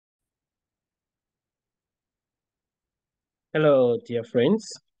Hello, dear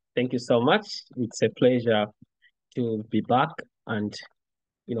friends. Thank you so much. It's a pleasure to be back and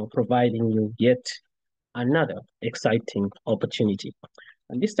providing you yet another exciting opportunity.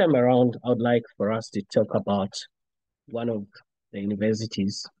 And this time around, I would like for us to talk about one of the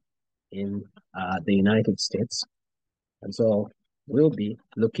universities in the United States. And so we'll be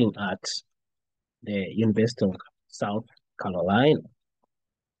looking at the University of South Carolina.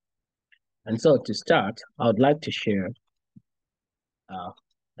 And so to start, I would like to share uh,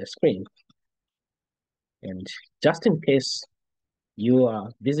 the screen. And just in case you are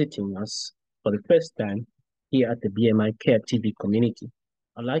visiting us for the first time here at the BMI Care TV community,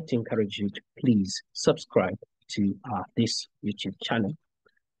 I'd like to encourage you to please subscribe to this YouTube channel.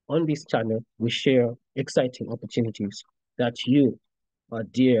 On this channel, we share exciting opportunities that you, our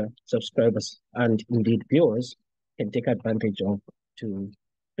dear subscribers and indeed viewers, can take advantage of to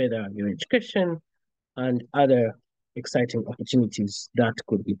further your education and other exciting opportunities that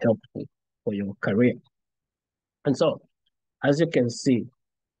could be helpful for your career. And so, as you can see,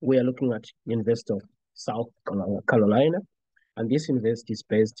 we are looking at University of South Carolina, and this university is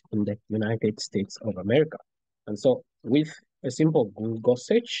based in the United States of America. And so with a simple Google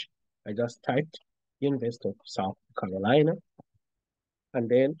search, I just typed University of South Carolina, and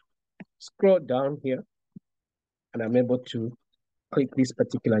then scroll down here, and I'm able to click this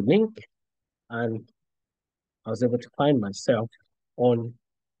particular link, and I was able to find myself on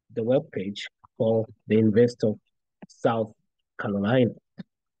the web page for the University of South Carolina.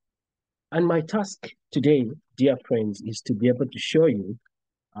 And my task today, dear friends, is to be able to show you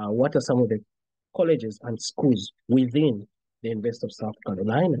what are some of the colleges and schools within the University of South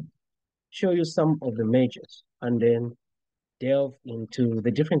Carolina, show you some of the majors, and then delve into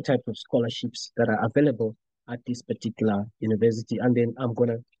the different types of scholarships that are available at this particular university. And then I'm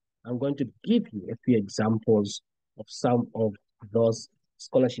going to give you a few examples of some of those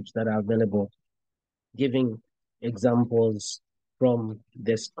scholarships that are available, giving examples from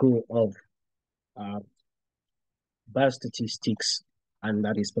the School of uh, Biostatistics, and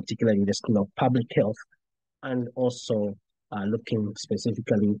that is particularly the School of Public Health, and also looking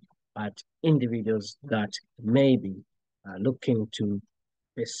specifically at individuals that may be looking to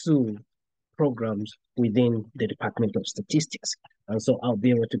pursue programs within the Department of Statistics. And so I'll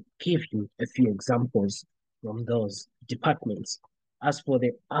be able to give you a few examples from those departments. As for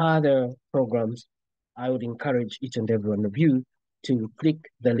the other programs, I would encourage each and every one of you to click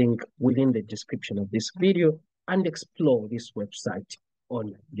the link within the description of this video and explore this website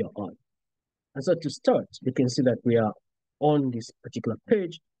on your own. And so to start, you can see that we are on this particular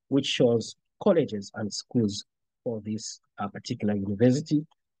page, which shows colleges and schools for this particular university.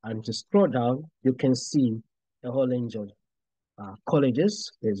 And to scroll down, you can see a whole range of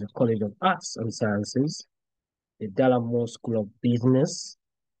colleges. There's a College of Arts and Sciences, the Dallamore School of Business,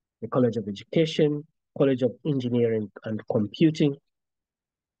 the College of Education, College of Engineering and Computing,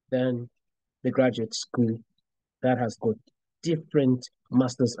 then the Graduate School that has got different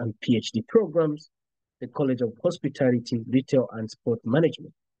master's and PhD programs, the College of Hospitality, Retail and Sport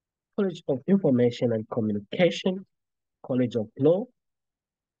Management, College of Information and Communication, College of Law,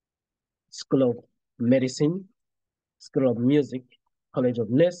 School of Medicine, School of Music, College of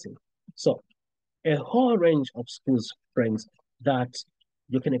Nursing. So a whole range of schools, friends, that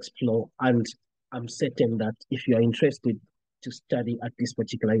you can explore. And I'm certain that if you're interested to study at this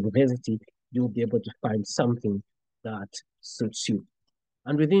particular university, you'll be able to find something that suits you.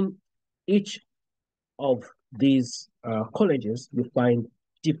 And within each of these colleges, you find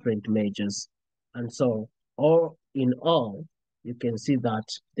different majors. And so, all in all, you can see that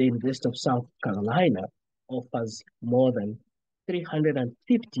the University of South Carolina offers more than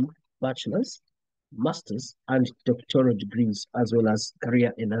 350 bachelor's, master's, and doctoral degrees, as well as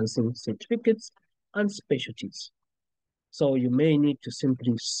career enhancing certificates and specialties. So you may need to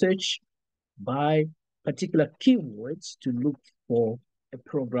simply search by particular keywords to look for a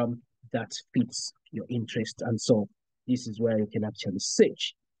program that fits your interest. And so this is where you can actually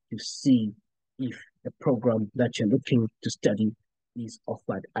search to see if the program that you're looking to study is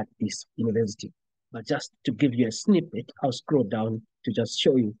offered at this university. But just to give you a snippet, I'll scroll down to just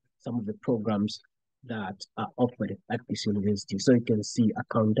show you some of the programs that are offered at this university. So you can see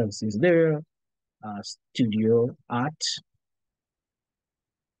accountancy is there, studio art,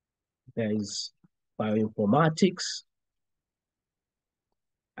 there is bioinformatics,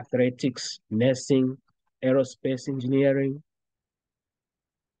 athletics, nursing, aerospace engineering,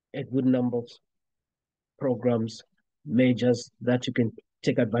 a good number of programs, majors that you can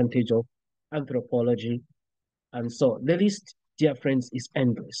take advantage of, anthropology. And so the list, dear friends, is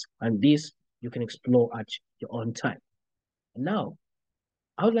endless. And this you can explore at your own time. Now,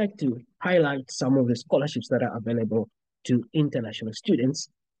 I would like to highlight some of the scholarships that are available to international students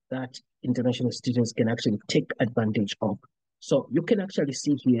that international students can actually take advantage of. So you can actually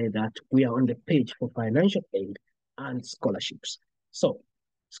see here that we are on the page for financial aid and scholarships. So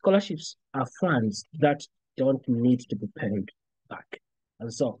scholarships are funds that don't need to be paid back.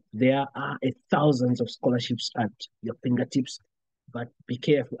 And so there are thousands of scholarships at your fingertips, but be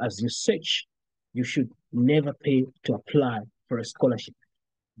careful as you search. You should never pay to apply for a scholarship.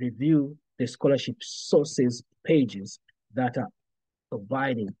 Review the scholarship sources pages that are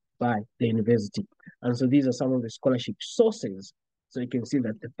provided by the university. And so these are some of the scholarship sources. So you can see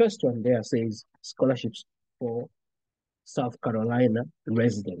that the first one there says scholarships for South Carolina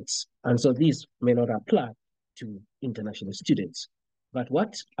residents. And so these may not apply to international students. But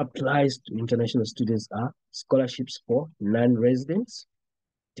what applies to international students are scholarships for non-residents,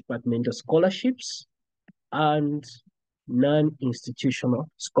 departmental scholarships, and non-institutional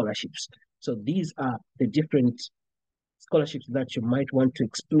scholarships. So these are the different scholarships that you might want to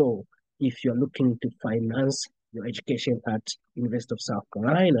explore if you're looking to finance your education at University of South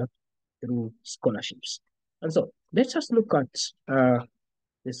Carolina through scholarships. And so let's just look at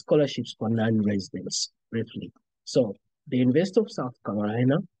the scholarships for non-residents briefly. So the University of South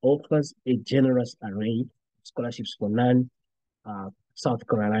Carolina offers a generous array of scholarships for non-South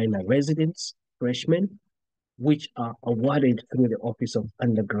Carolina residents, freshmen, which are awarded through the Office of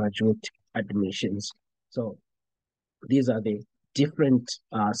Undergraduate Admissions. So these are the different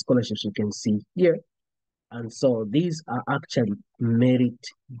scholarships you can see here. And so these are actually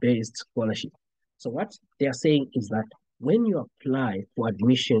merit-based scholarships. So what they are saying is that when you apply for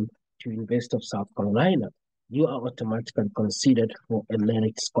admission to University of South Carolina, you are automatically considered for a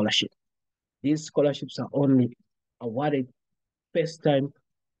merit scholarship. These scholarships are only awarded first time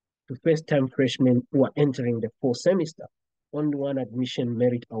to first-time freshmen who are entering the fall semester. Only one admission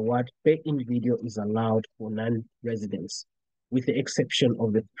merit award per individual is allowed for non-residents, with the exception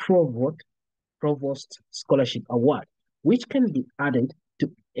of the Provost Scholarship Award, which can be added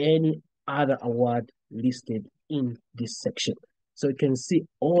to any other award listed in this section. So you can see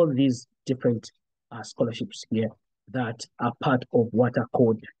all these different scholarships here that are part of what are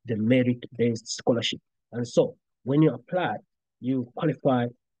called the merit-based scholarship. And so when you apply, you qualify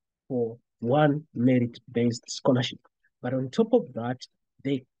for one merit-based scholarship. But on top of that,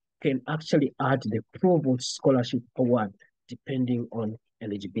 they can actually add the Provost Scholarship Award depending on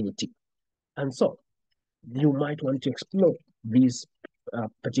eligibility. And so you might want to explore these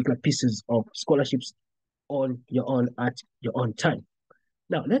particular pieces of scholarships on your own at your own time.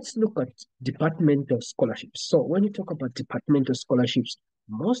 Now, let's look at departmental scholarships. So when you talk about departmental scholarships,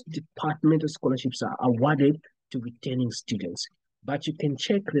 most departmental scholarships are awarded to returning students, but you can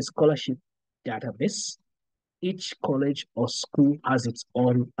check the scholarship database. Each college or school has its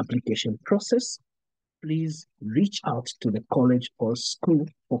own application process. Please reach out to the college or school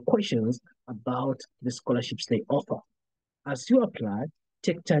for questions about the scholarships they offer. As you apply,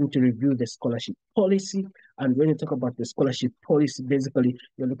 take time to review the scholarship policy. And when you talk about the scholarship policy, basically,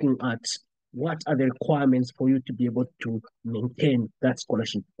 you're looking at what are the requirements for you to be able to maintain that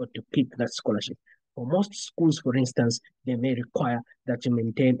scholarship or to keep that scholarship. For most schools, for instance, they may require that you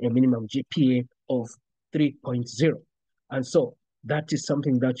maintain a minimum GPA of 3.0. And so that is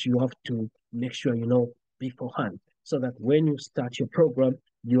something that you have to make sure you know beforehand so that when you start your program,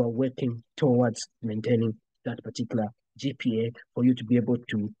 you are working towards maintaining that particular GPA for you to be able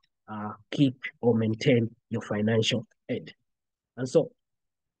to keep or maintain your financial aid. And so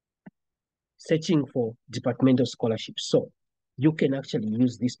searching for departmental scholarships. So you can actually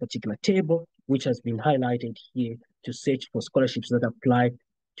use this particular table, which has been highlighted here, to search for scholarships that apply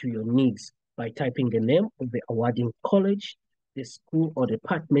to your needs by typing the name of the awarding college, the school or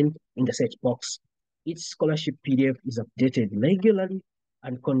department in the search box. Each scholarship PDF is updated regularly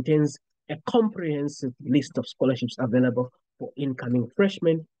and contains a comprehensive list of scholarships available for incoming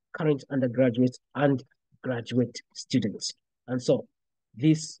freshmen, current undergraduates, and graduate students. And so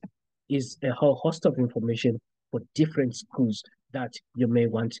this is a whole host of information for different schools that you may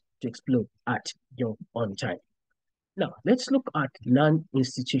want to explore at your own time. Now, let's look at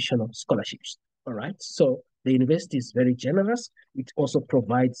non-institutional scholarships. All right, so the university is very generous. It also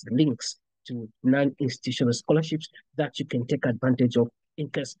provides links to non-institutional scholarships that you can take advantage of in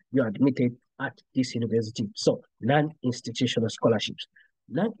case you are admitted at this university. So, non-institutional scholarships.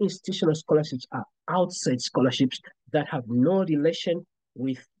 Non-institutional scholarships are outside scholarships that have no relation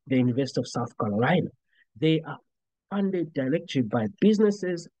with the University of South Carolina. They are funded directly by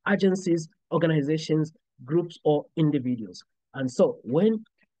businesses, agencies, organizations, groups, or individuals. And so when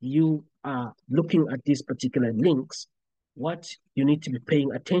you are looking at these particular links, what you need to be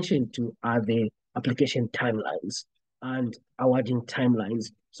paying attention to are the application timelines and awarding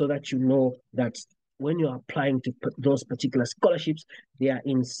timelines so that you know that when you're applying to those particular scholarships, they are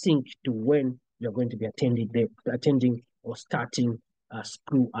in sync to when you're going to be attending or starting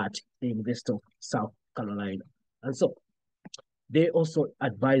school at the University of South Carolina. And so they also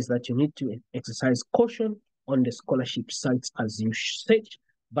advise that you need to exercise caution on the scholarship sites as you search,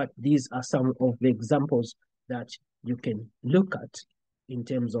 but these are some of the examples that you can look at in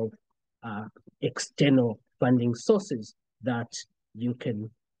terms of external funding sources that you can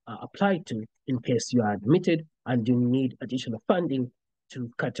apply to in case you are admitted and you need additional funding to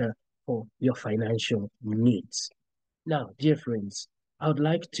cater for your financial needs. Now, dear friends, I would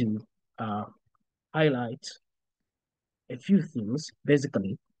like to highlight a few things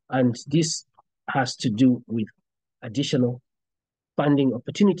basically, and this has to do with additional funding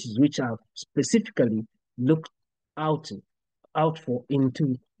opportunities which are specifically looked out out for in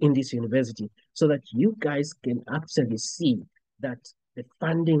this university so that you guys can actually see that the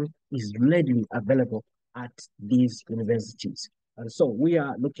funding is readily available at these universities. And so we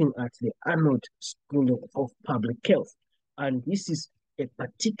are looking at the Arnold School of Public Health. And this is a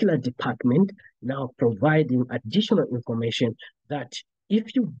particular department now providing additional information that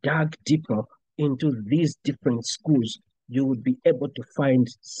if you dug deeper into these different schools, you would be able to find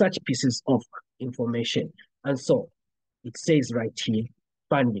such pieces of information. And so it says right here,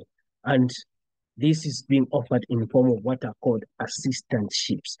 funding. And this is being offered in the form of what are called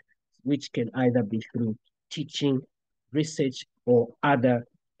assistantships, which can either be through teaching, research, or other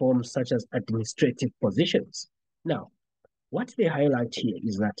forms such as administrative positions. Now, what they highlight here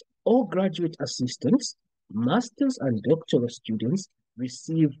is that all graduate assistants, master's and doctoral students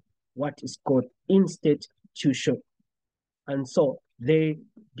receive what is called in-state tuition. And so they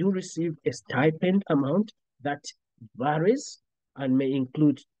do receive a stipend amount that varies and may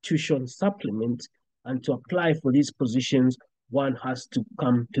include tuition supplement. And to apply for these positions, one has to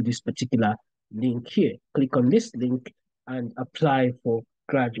come to this particular link here. Click on this link and apply for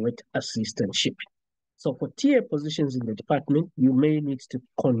graduate assistantship. So for TA positions in the department, you may need to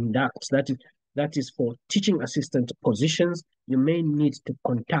conduct, that is for teaching assistant positions, you may need to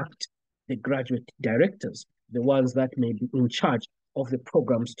contact the graduate directors, the ones that may be in charge of the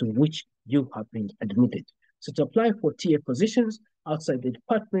programs to which you have been admitted. So to apply for TA positions outside the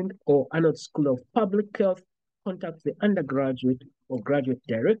department or Arnold School of Public Health, contact the undergraduate or graduate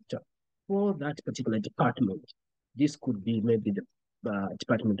director for that particular department. This could be maybe the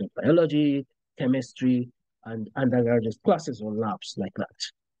Department of Biology, Chemistry, and undergraduate classes or labs like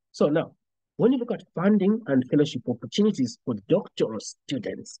that. So now, when you look at funding and fellowship opportunities for doctoral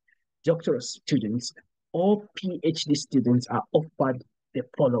students, all PhD students are offered the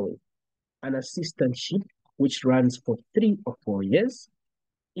following: an assistantship, which runs for 3 or 4 years,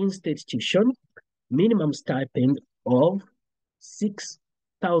 in-state tuition, minimum stipend of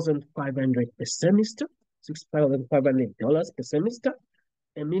 $6,500 per semester, $6,500 per semester,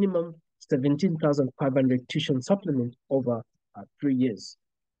 a minimum 17,500 tuition supplement over 3 years.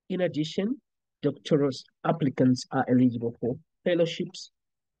 In addition, doctoral applicants are eligible for fellowships,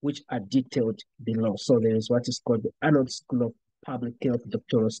 which are detailed below. So there is what is called the Arnold School of Public Health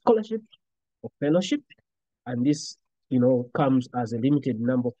Doctoral Scholarship or Fellowship, and this, comes as a limited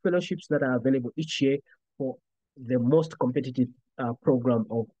number of fellowships that are available each year for the most competitive program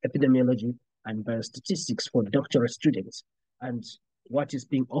of epidemiology and biostatistics for doctoral students. And what is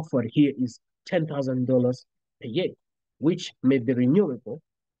being offered here is $10,000 a year, which may be renewable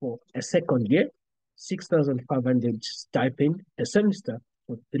for a second year, 6,500 stipend a semester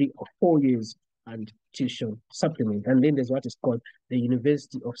for 3 or 4 years, and tuition supplement. And then there's what is called the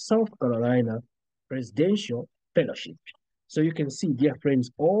University of South Carolina Presidential Fellowship. So you can see, dear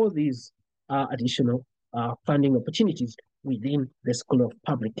friends, all these are additional funding opportunities within the School of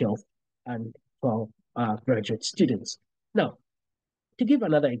Public Health and for graduate students. Now, to give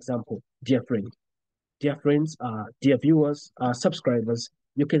another example, dear friends, dear viewers, subscribers,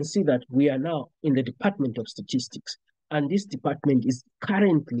 you can see that we are now in the Department of Statistics, and this department is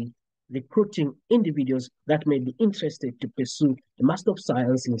currently recruiting individuals that may be interested to pursue a Master of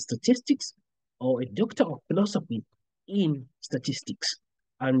Science in Statistics or a Doctor of Philosophy in Statistics.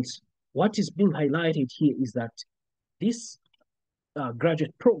 And what is being highlighted here is that this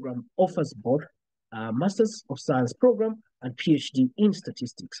graduate program offers both Masters of Science program and PhD in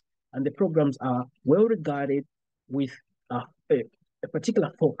Statistics. And the programs are well regarded with a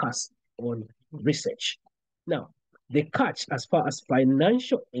particular focus on research. Now, the catch as far as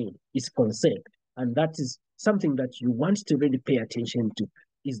financial aid is concerned, and that is something that you want to really pay attention to,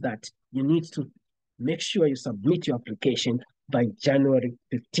 is that you need to make sure you submit your application by January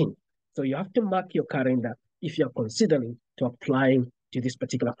 15th. So you have to mark your calendar if you're considering to applying to this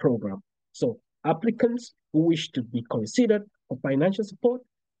particular program. So applicants who wish to be considered for financial support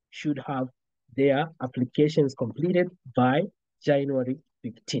should have their applications completed by January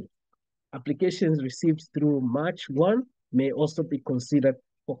 15th. Applications received through March 1 may also be considered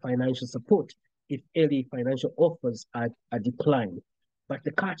for financial support if early financial offers are declined. But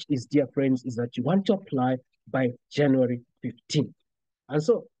the catch is, dear friends, is that you want to apply by January 15th. And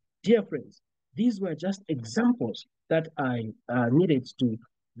so, dear friends, these were just examples that I needed to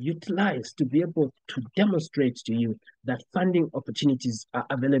utilize to be able to demonstrate to you that funding opportunities are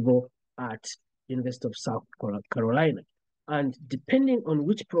available at University of South Carolina. And depending on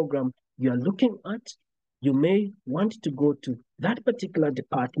which program you are looking at, you may want to go to that particular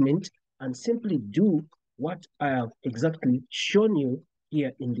department and simply do what I have exactly shown you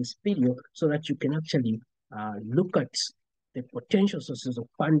here in this video so that you can actually look at the potential sources of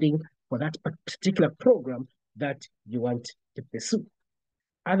funding for that particular program that you want to pursue.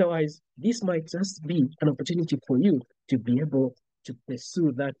 Otherwise, this might just be an opportunity for you to be able to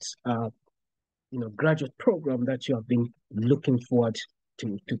pursue that graduate program that you have been looking forward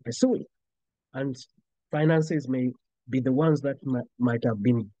to pursuing. And finances may be the ones that might have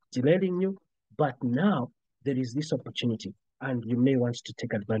been delaying you, but now there is this opportunity, and you may want to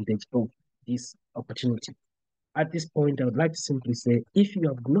take advantage of this opportunity. At this point, I would like to simply say, if you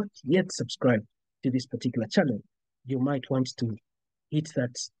have not yet subscribed to this particular channel, you might want to hit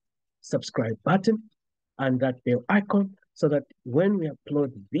that subscribe button and that bell icon so that when we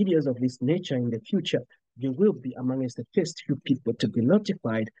upload videos of this nature in the future, you will be amongst the first few people to be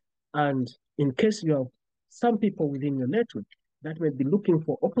notified. And in case you have some people within your network that may be looking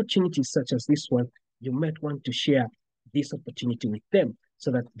for opportunities such as this one, you might want to share this opportunity with them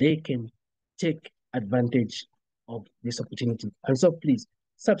so that they can take advantage of this opportunity. And so please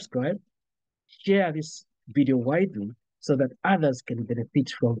subscribe, share this video widely so that others can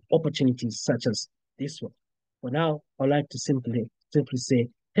benefit from opportunities such as this one. For now, I'd like to simply say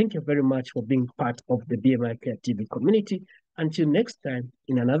thank you very much for being part of the BMI Care TV community. Until next time,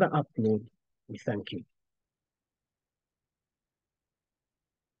 in another upload, we thank you.